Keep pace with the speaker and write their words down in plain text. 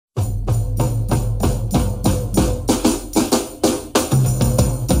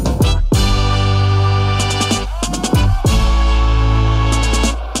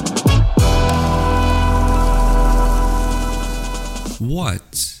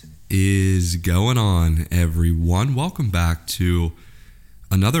is going on, everyone? Welcome back to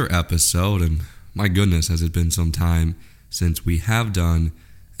another episode. And my goodness, has it been some time since we have done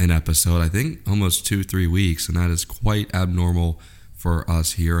an episode? I think almost 2-3 weeks, and that is quite abnormal for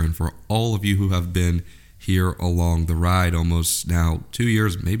us here and for all of you who have been here along the ride. Almost now 2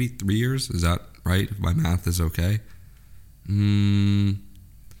 years, maybe 3 years. Is that right? If my math is okay. No,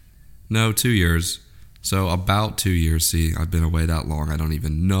 2 years. So about 2 years. See, I've been away that long. I don't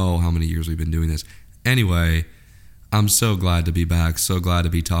even know how many years we've been doing this. Anyway, I'm so glad to be back. So glad to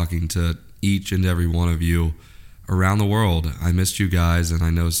be talking to each and every one of you around the world. I missed you guys, and I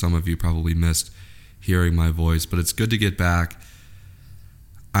know some of you probably missed hearing my voice, but it's good to get back.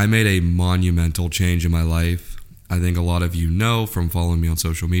 I made a monumental change in my life. I think a lot of you know from following me on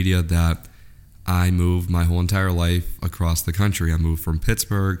social media that I moved my whole entire life across the country. I moved from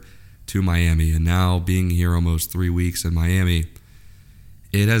Pittsburgh to Miami, and now being here almost 3 weeks in Miami,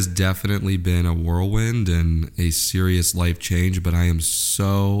 it has definitely been a whirlwind and a serious life change, but I am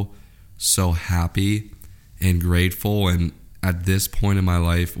so happy and grateful. And at this point in my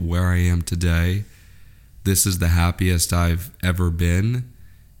life where I am today, this is the happiest I've ever been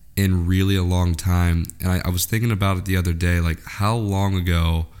in really a long time. And I was thinking about it the other day, like, how long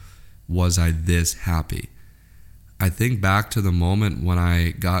ago was I this happy? I think back to the moment when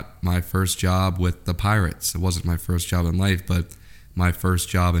I got my first job with the Pirates. It wasn't my first job in life, but my first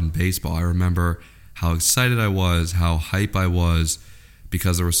job in baseball. I remember how excited I was, how hype I was,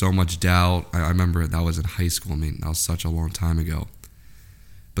 because there was so much doubt. I remember that was in high school. I mean, that was such a long time ago.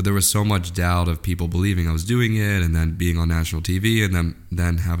 But there was so much doubt of people believing I was doing it, and then being on national TV, and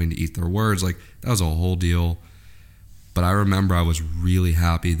then having to eat their words. Like, that was a whole deal. But I remember I was really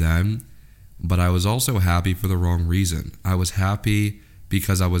happy then. But I was also happy for the wrong reason. I was happy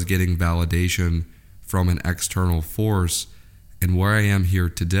because I was getting validation from an external force. And where I am here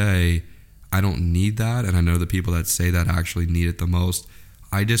today, I don't need that. And I know the people that say that actually need it the most.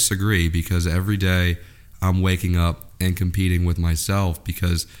 I disagree, because every day I'm waking up and competing with myself,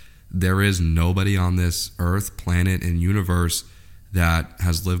 because there is nobody on this earth, planet, and universe that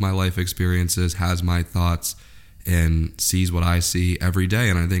has lived my life experiences, has my thoughts, and sees what I see every day.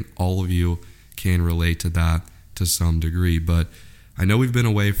 And I think all of you can relate to that to some degree. But I know we've been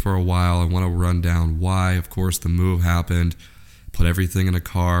away for a while. I want to run down why. Of course, the move happened, put everything in a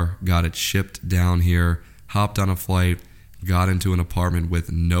car, got it shipped down here, hopped on a flight, got into an apartment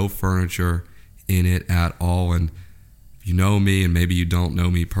with no furniture in it at all. And you know me, and maybe you don't know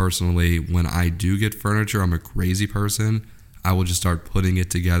me personally, when I do get furniture, I'm a crazy person. I will just start putting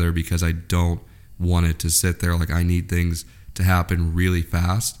it together because I don't want it to sit there. Like, I need things to happen really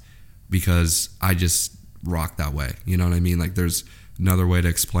fast, because I just rock that way. You know what I mean? Like, there's another way to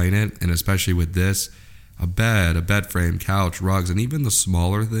explain it. And especially with this, a bed frame, couch, rugs, and even the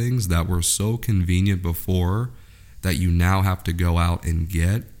smaller things that were so convenient before that you now have to go out and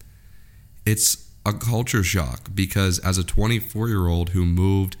get. It's a culture shock, because as a 24-year-old who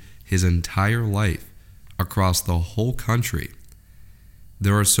moved his entire life across the whole country,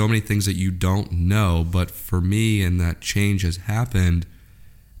 there are so many things that you don't know. But for me, and that change has happened,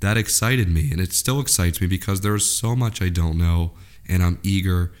 that excited me, and it still excites me, because there's so much I don't know, and I'm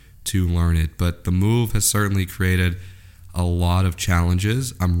eager to learn it. But the move has certainly created a lot of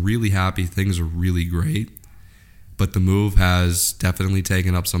challenges. I'm really happy. Things are really great. But the move has definitely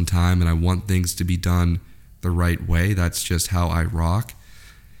taken up some time, and I want things to be done the right way. That's just how I rock.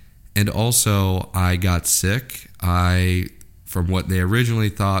 And also, I got sick. From what they originally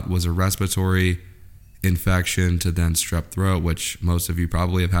thought was a respiratory infection to then strep throat, which most of you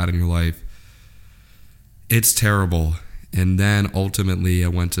probably have had in your life. It's terrible. And then ultimately I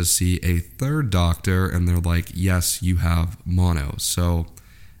went to see a third doctor, and they're like, yes, you have mono. So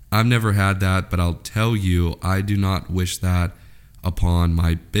I've never had that, but I'll tell you, I do not wish that upon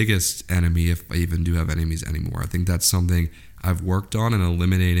my biggest enemy, if I even do have enemies anymore. I think that's something I've worked on and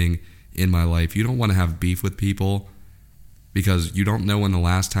eliminating in my life. You don't want to have beef with people, because you don't know when the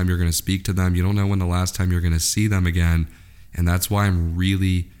last time you're going to speak to them. You don't know when the last time you're going to see them again. And that's why I'm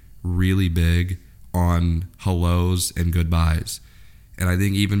really, really big on hellos and goodbyes. And I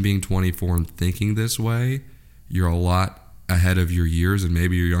think even being 24 and thinking this way, you're a lot ahead of your years, and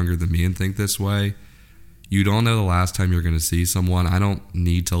maybe you're younger than me and think this way. You don't know the last time you're going to see someone. I don't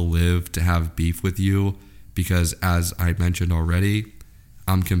need to live to have beef with you, because as I mentioned already,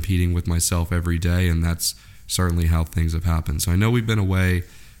 I'm competing with myself every day, and that's certainly how things have happened. So I know we've been away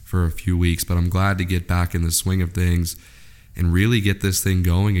for a few weeks, but I'm glad to get back in the swing of things and really get this thing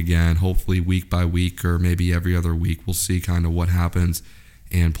going again, hopefully week by week, or maybe every other week. We'll see kind of what happens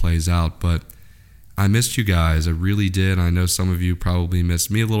and plays out. But I missed you guys. I really did. I know some of you probably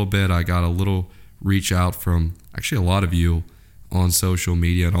missed me a little bit. I got a little reach out from actually a lot of you on social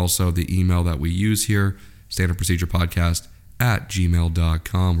media, and also the email that we use here,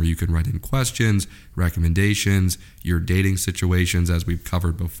 standardprocedurepodcast@gmail.com, where you can write in questions, recommendations, your dating situations, as we've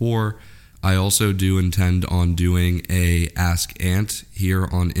covered before. I also do intend on doing a Ask Ant here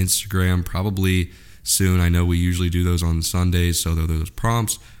on Instagram, probably soon. I know we usually do those on Sundays, so there are those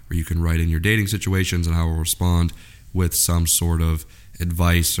prompts where you can write in your dating situations and I will respond with some sort of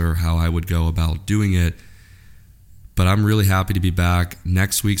advice or how I would go about doing it. But I'm really happy to be back.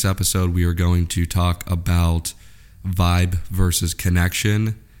 Next week's episode, we are going to talk about vibe versus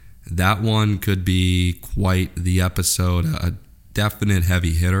connection. That one could be quite the episode, a definite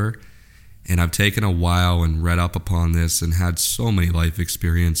heavy hitter. And I've taken a while and read up upon this and had so many life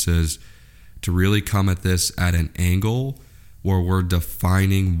experiences to really come at this at an angle where we're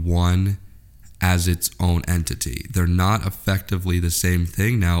defining one as its own entity. They're not effectively the same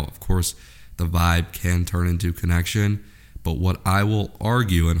thing. Now, of course, the vibe can turn into connection, but what I will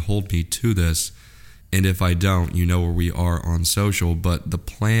argue, and hold me to this, and if I don't, you know where we are on social, but the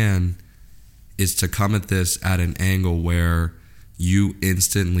plan is to come at this at an angle where you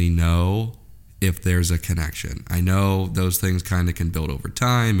instantly know if there's a connection. I know those things kind of can build over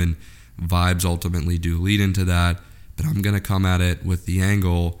time, and vibes ultimately do lead into that, but I'm going to come at it with the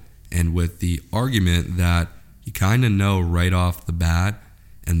angle and with the argument that you kind of know right off the bat.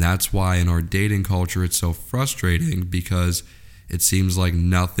 And that's why in our dating culture it's so frustrating, because it seems like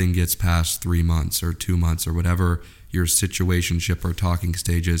nothing gets past 3 months or 2 months or whatever your situationship or talking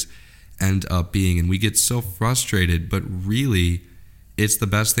stages end up being. And we get so frustrated, but really it's the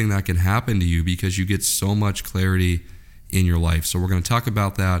best thing that can happen to you because you get so much clarity in your life. So we're going to talk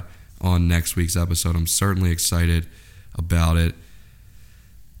about that on next week's episode. I'm certainly excited about it.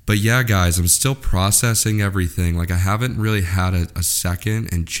 But yeah, guys, I'm still processing everything. Like, I haven't really had a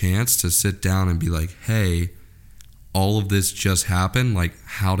second and chance to sit down and be like, hey, all of this just happened. Like,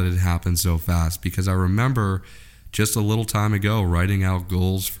 how did it happen so fast? Because I remember just a little time ago writing out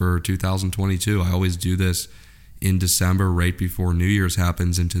goals for 2022. I always do this in December, right before New Year's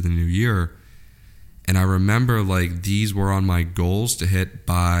happens into the new year. And I remember, like, these were on my goals to hit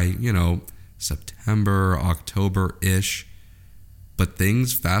by, September, October-ish. But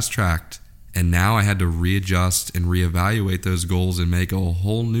things fast-tracked, and now I had to readjust and reevaluate those goals and make a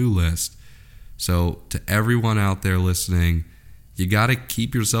whole new list. So to everyone out there listening, you got to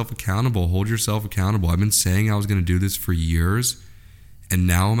keep yourself accountable. Hold yourself accountable. I've been saying I was going to do this for years, and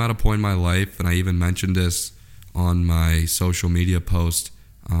now I'm at a point in my life, and I even mentioned this on my social media post,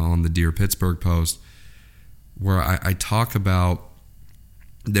 on the Dear Pittsburgh post, where I talk about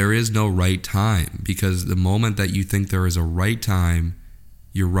there is no right time, because the moment that you think there is a right time,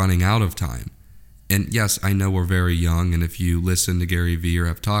 you're running out of time. And yes, I know we're very young, and if you listen to Gary Vee or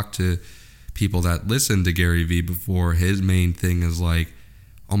have talked to people that listen to Gary Vee before, his main thing is like,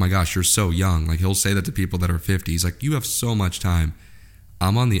 oh my gosh, you're so young. Like, he'll say that to people that are 50. He's like, you have so much time.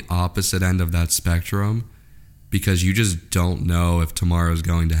 I'm on the opposite end of that spectrum, because you just don't know if tomorrow is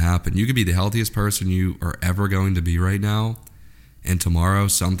going to happen. You could be the healthiest person you are ever going to be right now, and tomorrow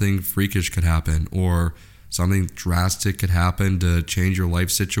something freakish could happen, or something drastic could happen to change your life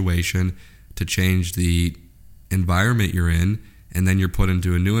situation, to change the environment you're in, and then you're put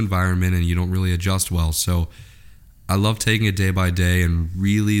into a new environment and you don't really adjust well. So I love taking it day by day and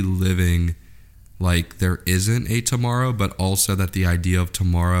really living like there isn't a tomorrow, but also that the idea of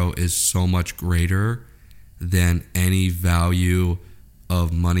tomorrow is so much greater than any value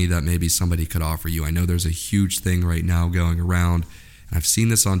of money that maybe somebody could offer you. I know there's a huge thing right now going around, and I've seen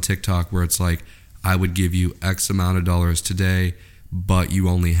this on TikTok where it's like, I would give you X amount of dollars today, but you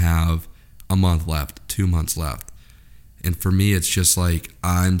only have a month left, 2 months left. And for me, it's just like,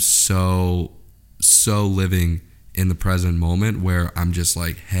 I'm so living in the present moment where I'm just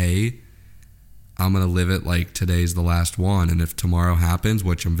like, hey, I'm going to live it like today's the last one. And if tomorrow happens,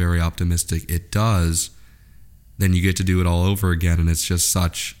 which I'm very optimistic it does, then you get to do it all over again, and it's just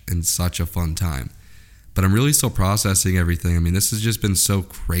such a fun time. But I'm really still processing everything. I mean, this has just been so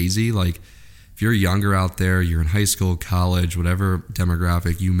crazy. Like, if you're younger out there, you're in high school, college, whatever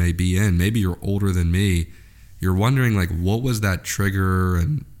demographic you may be in, maybe you're older than me, you're wondering, like, what was that trigger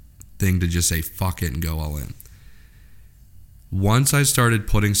and thing to just say, fuck it, and go all in? Once I started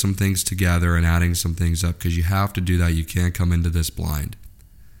putting some things together and adding some things up, because you have to do that, you can't come into this blind.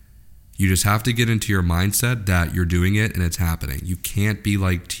 You just have to get into your mindset that you're doing it and it's happening. You can't be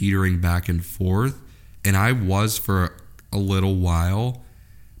like teetering back and forth. And I was for a little while,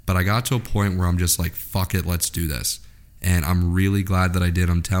 but I got to a point where I'm just like, fuck it, let's do this. And I'm really glad that I did.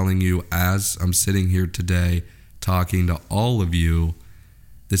 I'm telling you, as I'm sitting here today talking to all of you,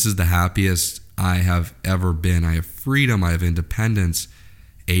 this is the happiest I have ever been. I have freedom. I have independence.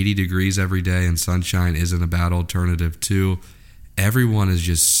 80 degrees every day and sunshine isn't a bad alternative too. Everyone is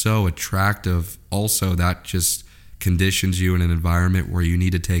just so attractive. Also, that just conditions you in an environment where you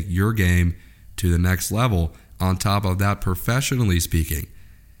need to take your game to the next level. On top of that, professionally speaking,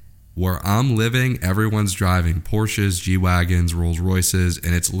 where I'm living, everyone's driving Porsches, G-Wagons, Rolls Royces,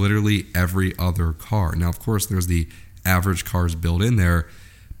 and it's literally every other car. Now, of course, there's the average cars built in there,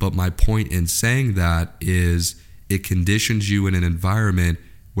 but my point in saying that is it conditions you in an environment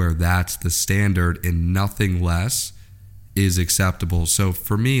where that's the standard and nothing less is acceptable. So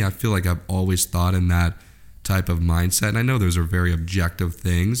for me, I feel like I've always thought in that type of mindset. And I know those are very objective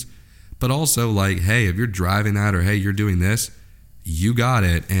things, but also like, hey, if you're driving that or hey, you're doing this, you got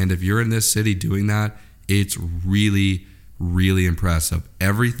it. And if you're in this city doing that, it's really, really impressive.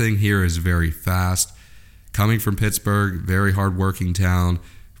 Everything here is very fast. Coming from Pittsburgh, very hardworking town,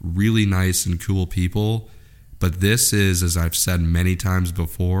 really nice and cool people. But this is, as I've said many times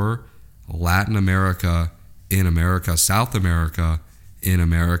before, Latin America in America, South America in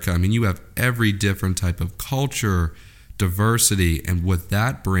America. I mean, you have every different type of culture, diversity, and what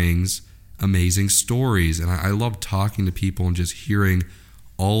that brings, amazing stories. And I love talking to people and just hearing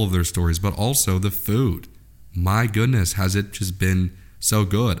all of their stories, but also the food. My goodness, has it just been so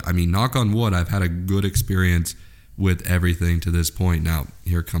good. I mean, knock on wood, I've had a good experience with everything to this point. Now,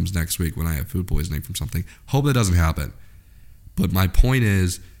 here comes next week when I have food poisoning from something. Hope that doesn't happen. But my point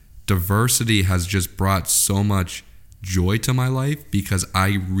is, diversity has just brought so much joy to my life because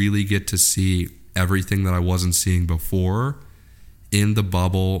I really get to see everything that I wasn't seeing before in the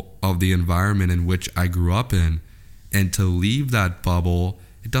bubble of the environment in which I grew up in. And to leave that bubble,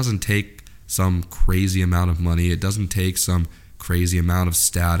 it doesn't take some crazy amount of money. It doesn't take some crazy amount of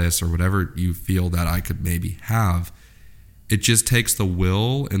status or whatever you feel that I could maybe have. It just takes the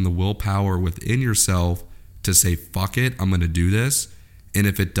will and the willpower within yourself to say, fuck it, I'm going to do this. And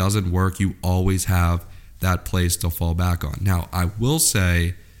if it doesn't work, you always have that place to fall back on. Now, I will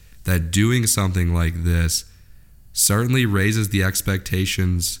say that doing something like this certainly raises the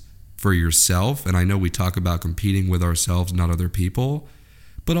expectations for yourself. And I know we talk about competing with ourselves, not other people,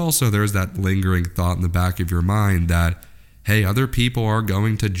 but also there's that lingering thought in the back of your mind that, hey, other people are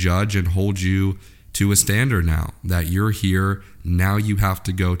going to judge and hold you to a standard now, that you're here, now you have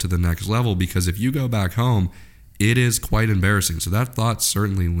to go to the next level, because if you go back home, it is quite embarrassing. So that thought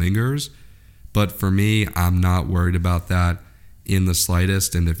certainly lingers, but for me, I'm not worried about that in the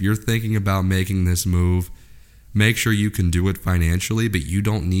slightest. And if you're thinking about making this move, make sure you can do it financially, but you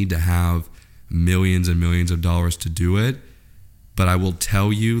don't need to have millions and millions of dollars to do it. But I will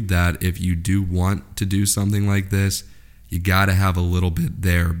tell you that if you do want to do something like this, you got to have a little bit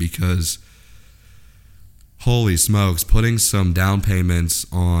there, because holy smokes, putting some down payments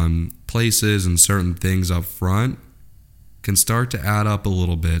on places and certain things up front can start to add up a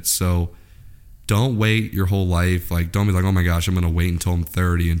little bit. So don't wait your whole life. Like, don't be like, oh my gosh, I'm going to wait until I'm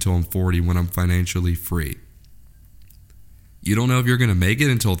 30, until I'm 40 when I'm financially free. You don't know if you're going to make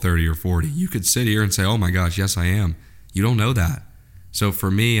it until 30 or 40. You could sit here and say, oh my gosh, yes, I am. You don't know that. So for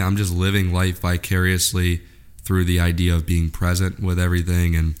me, I'm just living life vicariously through the idea of being present with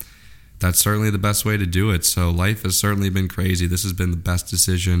everything, and that's certainly the best way to do it. So life has certainly been crazy. This has been the best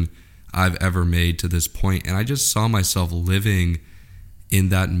decision I've ever made to this point, and I just saw myself living in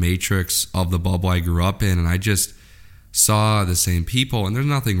that matrix of the bubble I grew up in, and I just saw the same people, and there's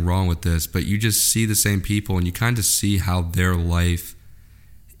nothing wrong with this, but you just see the same people, and you kind of see how their life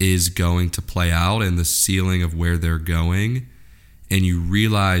is going to play out and the ceiling of where they're going, and you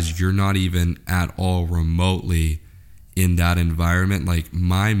realize you're not even at all remotely in that environment. Like,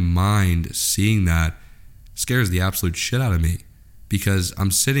 my mind seeing that scares the absolute shit out of me, because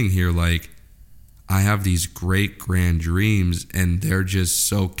I'm sitting here like, I have these great grand dreams and they're just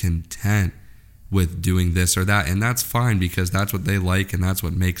so content with doing this or that, and that's fine because that's what they like and that's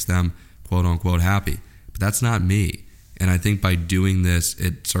what makes them quote unquote happy. But that's not me, and I think by doing this,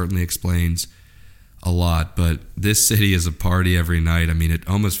 it certainly explains a lot. But this city is a party every night. I mean, it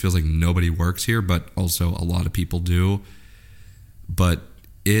almost feels like nobody works here, but also a lot of people do. But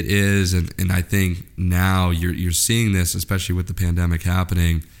it is, and I think now you're seeing this, especially with the pandemic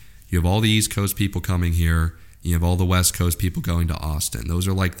happening. You have all the East Coast people coming here. You have all the West Coast people going to Austin. Those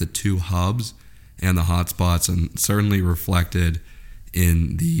are like the two hubs and the hotspots, and certainly reflected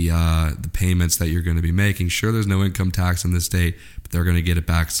in the payments that you're going to be making. Sure, there's no income tax in this state, but they're going to get it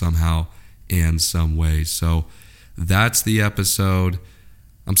back somehow and some way. So that's the episode.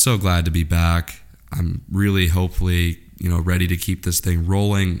 I'm so glad to be back. I'm really hopefully ready to keep this thing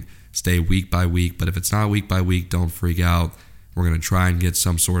rolling, stay week by week. But if it's not week by week, don't freak out. We're going to try and get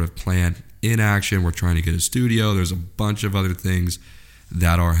some sort of plan in action. We're trying to get a studio. There's a bunch of other things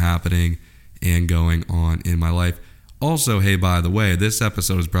that are happening and going on in my life. Also, hey, by the way, this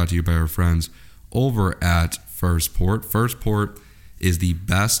episode is brought to you by our friends over at First Port. First Port is the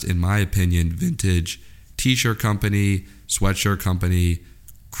best, in my opinion, vintage t-shirt company, sweatshirt company,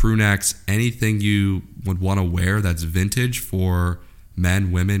 crew necks, anything you would want to wear that's vintage for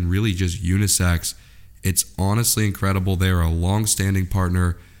men, women, really just unisex. It's honestly incredible. They are a long-standing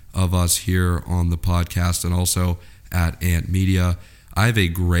partner of us here on the podcast and also at Ant Media. I have a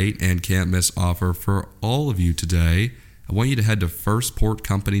great and can't miss offer for all of you today. I want you to head to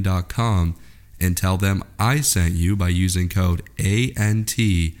firstportcompany.com and tell them I sent you by using code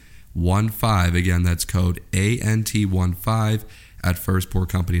ANT15. Again, that's code ANT15 at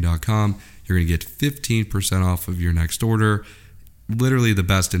firstportcompany.com. You're going to get 15% off of your next order. Literally the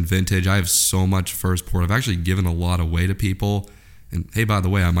best in vintage. I have so much First Port. I've actually given a lot away to people. And hey, by the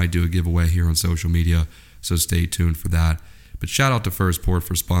way, I might do a giveaway here on social media, so stay tuned for that. But shout out to First Port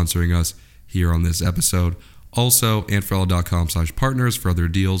for sponsoring us here on this episode. Also, antferrell.com/partners for other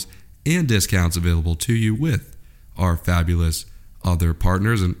deals and discounts available to you with our fabulous other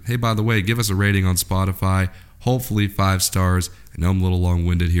partners. And hey, by the way, give us a rating on Spotify, hopefully 5 stars. I know I'm a little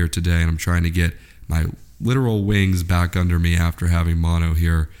long-winded here today, and I'm trying to get my literal wings back under me after having mono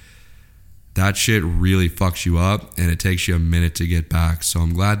here. That shit really fucks you up, and it takes you a minute to get back. So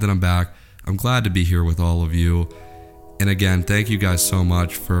I'm glad that I'm back. I'm glad to be here with all of you. And again, thank you guys so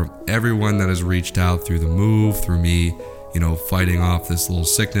much for everyone that has reached out through the move, through me, fighting off this little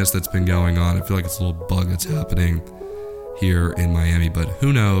sickness that's been going on. I feel like it's a little bug that's happening here in Miami, but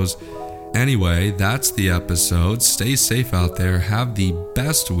who knows? Anyway, that's the episode. Stay safe out there. Have the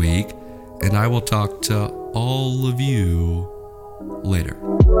best week, and I will talk to all of you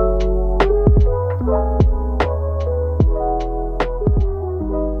later.